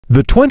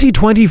The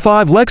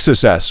 2025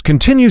 Lexus ES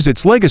continues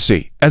its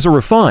legacy as a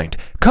refined,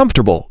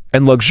 comfortable,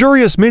 and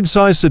luxurious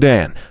midsize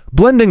sedan,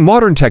 blending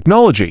modern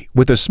technology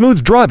with a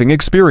smooth driving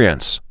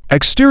experience.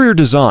 Exterior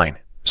design: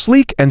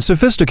 sleek and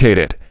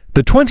sophisticated,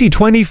 the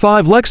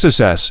 2025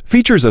 Lexus ES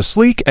features a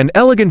sleek and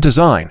elegant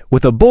design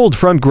with a bold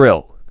front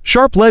grille,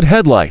 sharp LED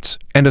headlights,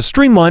 and a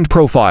streamlined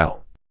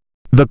profile.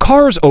 The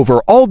car's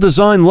overall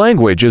design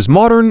language is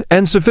modern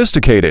and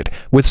sophisticated,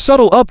 with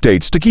subtle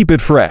updates to keep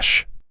it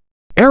fresh.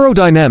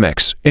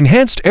 Aerodynamics: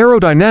 enhanced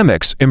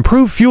aerodynamics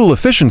improve fuel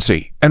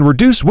efficiency and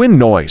reduce wind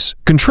noise,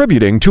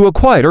 contributing to a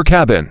quieter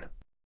cabin.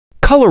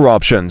 Color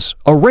options: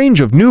 a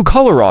range of new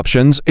color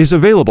options is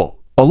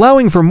available,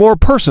 allowing for more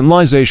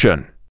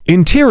personalization.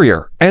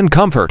 Interior and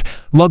comfort: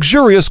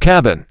 luxurious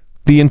cabin.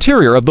 The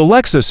interior of the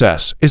Lexus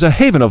ES is a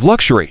haven of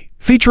luxury,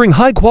 featuring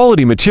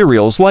high-quality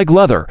materials like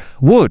leather,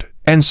 wood,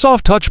 and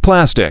soft-touch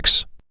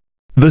plastics.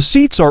 The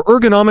seats are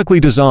ergonomically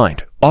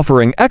designed,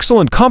 offering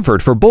excellent comfort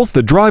for both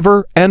the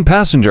driver and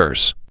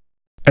passengers.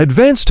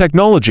 Advanced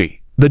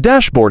technology: the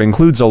dashboard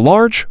includes a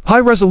large,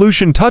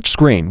 high-resolution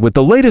touchscreen with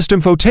the latest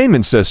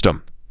infotainment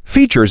system.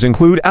 Features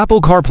include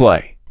Apple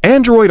CarPlay,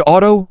 Android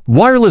Auto,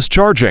 wireless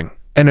charging,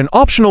 and an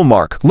optional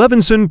Mark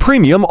Levinson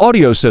premium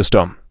audio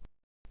system.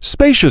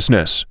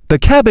 Spaciousness: the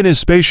cabin is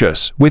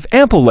spacious, with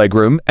ample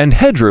legroom and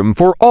headroom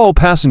for all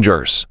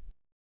passengers.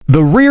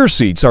 The rear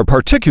seats are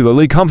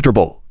particularly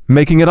comfortable,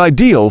 making it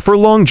ideal for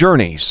long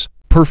journeys.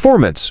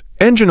 Performance: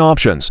 engine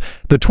options: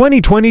 the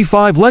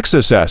 2025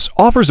 Lexus ES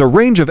offers a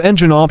range of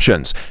engine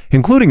options,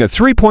 including a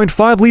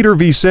 3.5-liter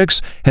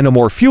V6 and a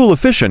more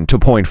fuel-efficient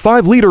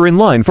 2.5-liter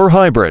inline-4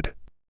 hybrid.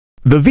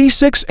 The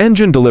V6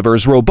 engine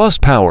delivers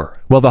robust power,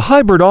 while the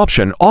hybrid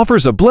option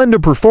offers a blend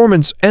of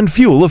performance and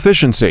fuel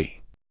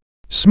efficiency.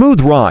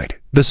 Smooth ride: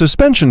 the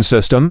suspension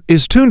system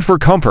is tuned for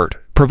comfort,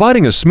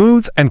 providing a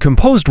smooth and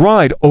composed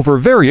ride over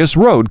various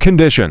road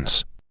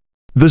conditions.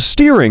 The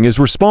steering is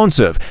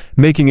responsive,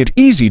 making it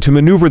easy to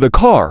maneuver the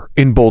car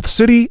in both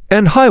city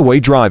and highway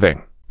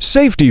driving.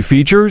 Safety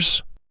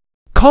features: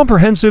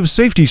 comprehensive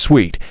safety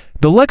suite.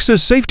 The Lexus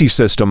Safety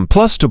System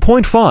Plus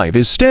 2.5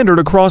 is standard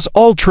across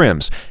all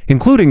trims,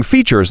 including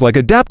features like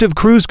adaptive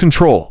cruise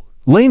control,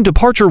 lane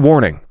departure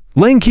warning,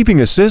 lane keeping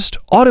assist,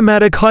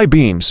 automatic high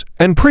beams,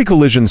 and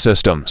pre-collision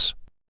systems.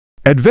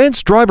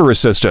 Advanced driver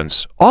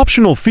assistance: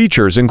 optional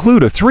features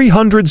include a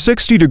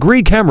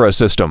 360-degree camera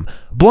system,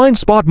 blind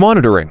spot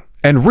monitoring,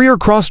 and rear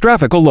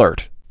cross-traffic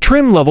alert.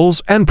 Trim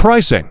levels and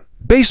pricing: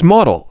 base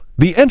model: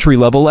 the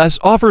entry-level S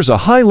offers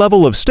a high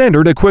level of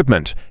standard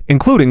equipment,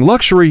 including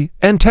luxury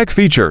and tech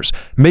features,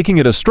 making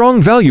it a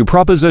strong value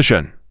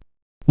proposition.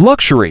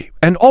 Luxury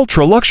and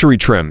ultra-luxury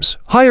trims: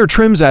 higher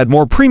trims add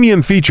more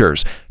premium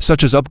features,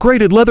 such as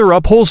upgraded leather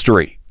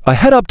upholstery, a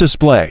head-up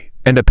display,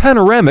 and a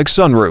panoramic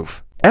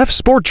sunroof.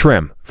 F-Sport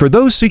trim: for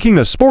those seeking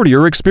a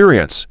sportier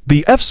experience,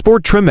 the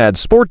F-Sport trim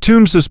adds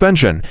sport-tuned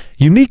suspension,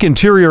 unique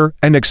interior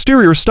and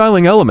exterior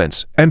styling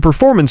elements, and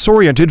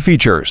performance-oriented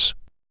features.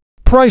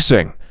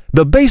 Pricing: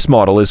 the base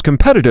model is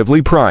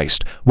competitively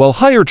priced, while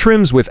higher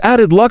trims with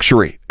added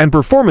luxury and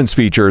performance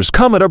features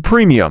come at a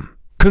premium.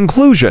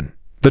 Conclusion: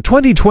 the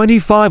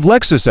 2025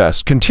 Lexus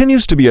ES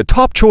continues to be a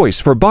top choice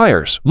for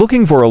buyers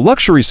looking for a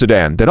luxury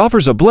sedan that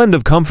offers a blend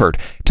of comfort,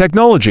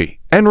 technology,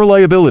 and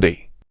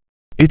reliability.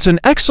 It's an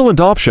excellent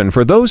option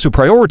for those who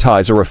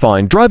prioritize a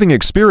refined driving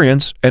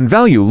experience and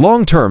value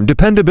long-term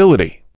dependability.